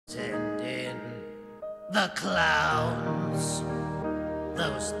The clowns.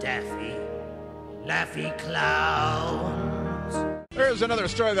 Those laughy clowns. There's another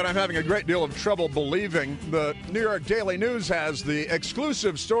story that I'm having a great deal of trouble believing. The New York Daily News has the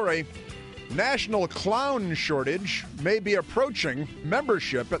exclusive story. National clown shortage may be approaching.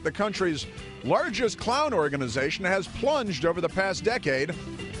 Membership at the country's largest clown organization has plunged over the past decade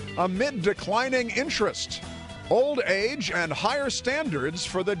amid declining interest, old age, and higher standards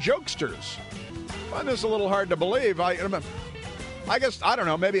for the jokesters. I find this a little hard to believe. I guess, I don't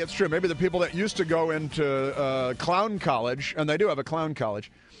know, maybe it's true. Maybe the people that used to go into clown college, and they do have a clown college,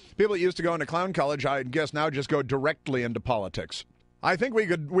 people that used to go into clown college, I guess now just go directly into politics. I think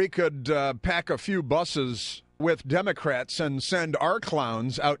we could pack a few buses with Democrats and send our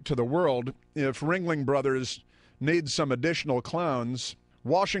clowns out to the world. If Ringling Brothers needs some additional clowns,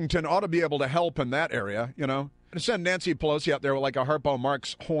 Washington ought to be able to help in that area, you know. Send Nancy Pelosi out there with like a Harpo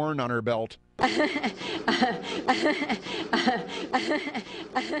Marx horn on her belt.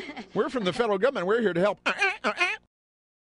 We're from the federal government. We're here to help.